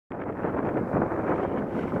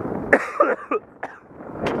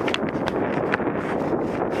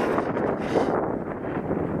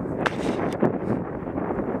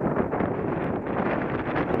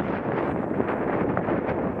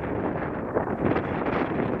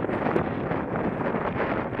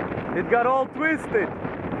It got all twisted.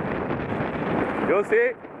 You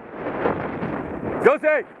see?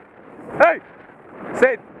 Josie! Hey!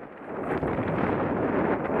 Sit!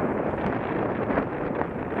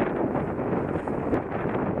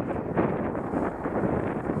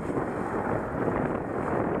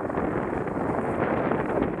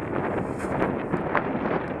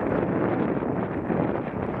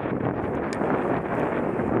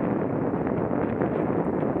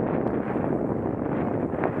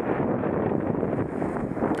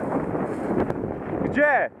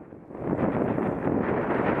 Gdzie?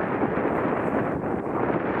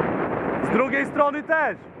 Z drugiej strony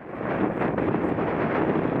też.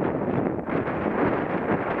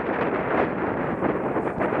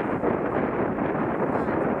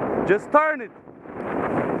 Just turn it.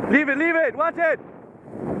 Leave it, watch it.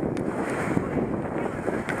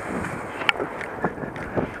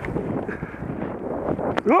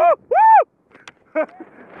 Woo! Woo!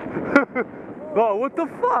 Oh, what the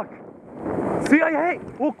fuck? See, I hate...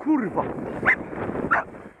 O kurwa!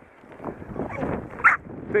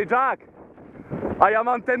 Ty, Jack! A ja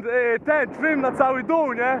mam ten trim na cały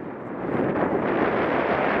dół, nie?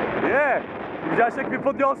 Nie! Widziałeś, jak mnie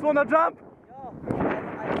podniosło na jump? Yo,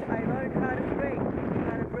 I learned how to brake.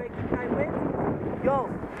 How to brake in my wind. Yo,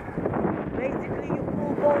 basically you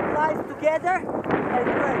pull both lines together and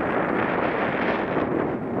brake.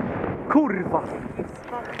 Kurwa! It's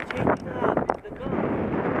fucking changing up. It's the gun.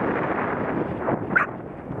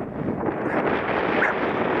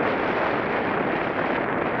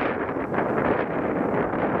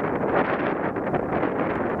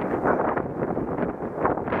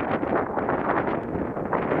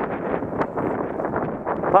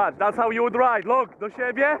 Patrz, that's how you would ride. Look, do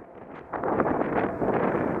siebie.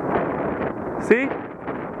 See?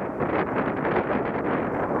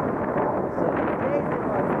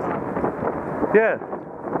 Yeah.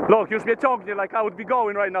 Look, już mnie ciągnie like I would be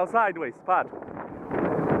going right now sideways. Patrz.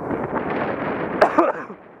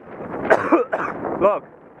 Look.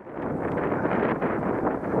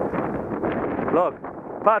 Look.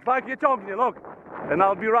 Patrz, jak mnie ciągnie, look. And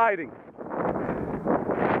I'll be riding.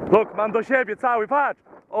 Look, mam do siebie cały, patrz.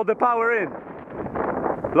 All the power in.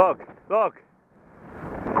 Look, look.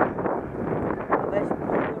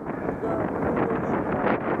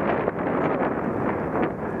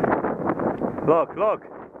 Look, look.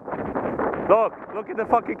 Look, look at the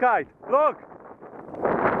fucking kite. Look.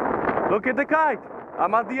 Look at the kite.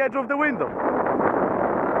 I'm at the edge of the window.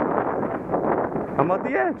 I'm at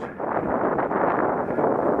the edge.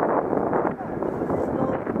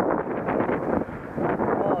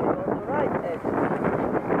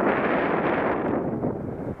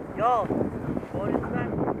 Yo, but it's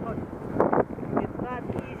not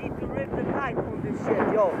easy to rip the kite on this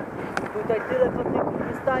shit, yo. Tutaj tyle patyków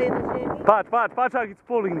wystaje na ziemi. Patrz, patrz, patrz jak it's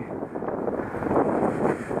pulling me.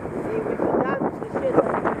 See, we could damage the shit.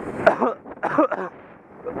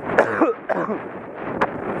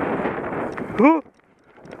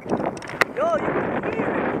 Yo, you can hear it.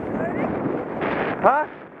 You heard it? Huh?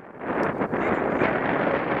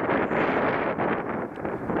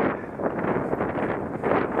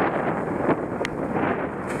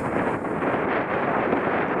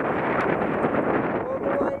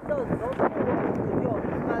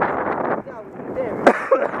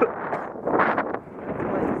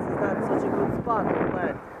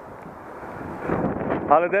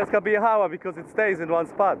 Ale deska by jechała because it stays in one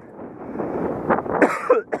spot.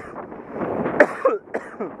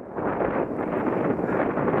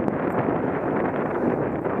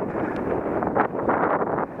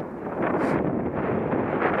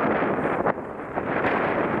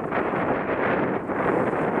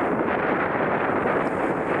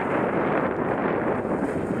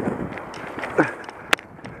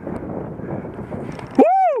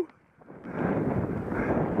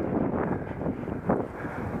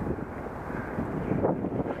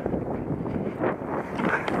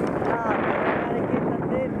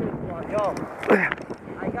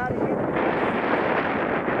 I gotta get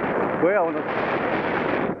Where I wanna...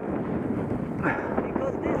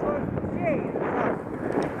 because this one's shade.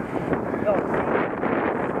 Yo, see?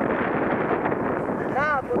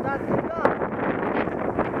 Nah, but that's enough.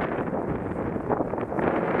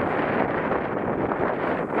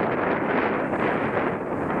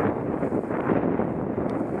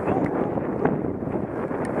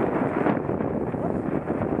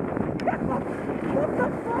 What the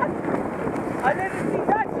fuck? I never seen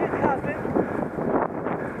that shit happen.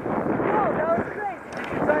 Yo, that was crazy. Did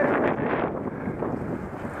you try to...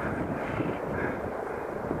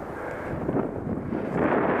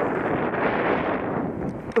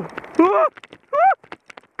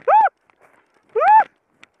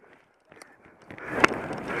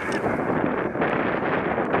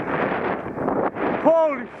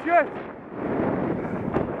 wet.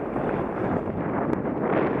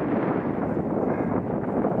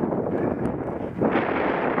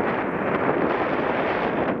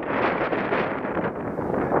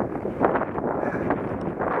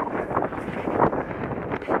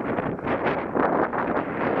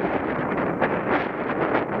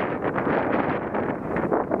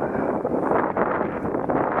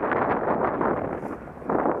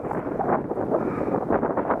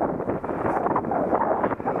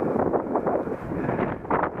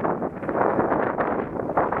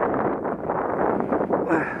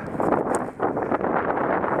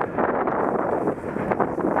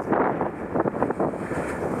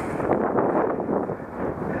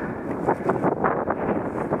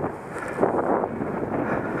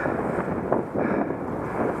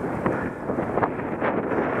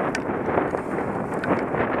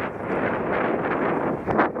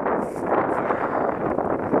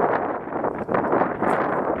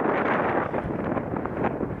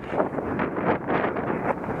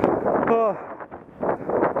 Oh.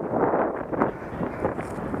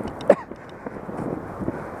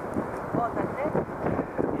 Oh, that's it?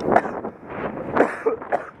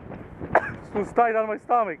 This was tight on my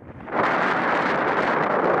stomach.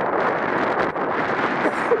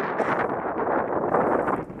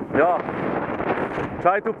 Yeah.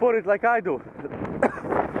 Try to put it like I do.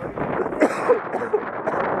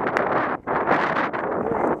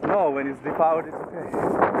 No, when it's depowered, it's okay.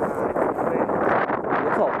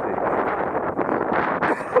 It's okay.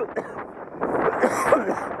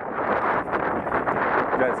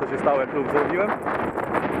 Widziałeś, co się stało, jak lub zrobiłem?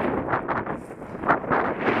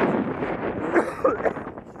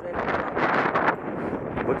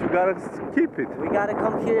 But you gotta keep it. We gotta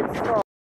come here and stop.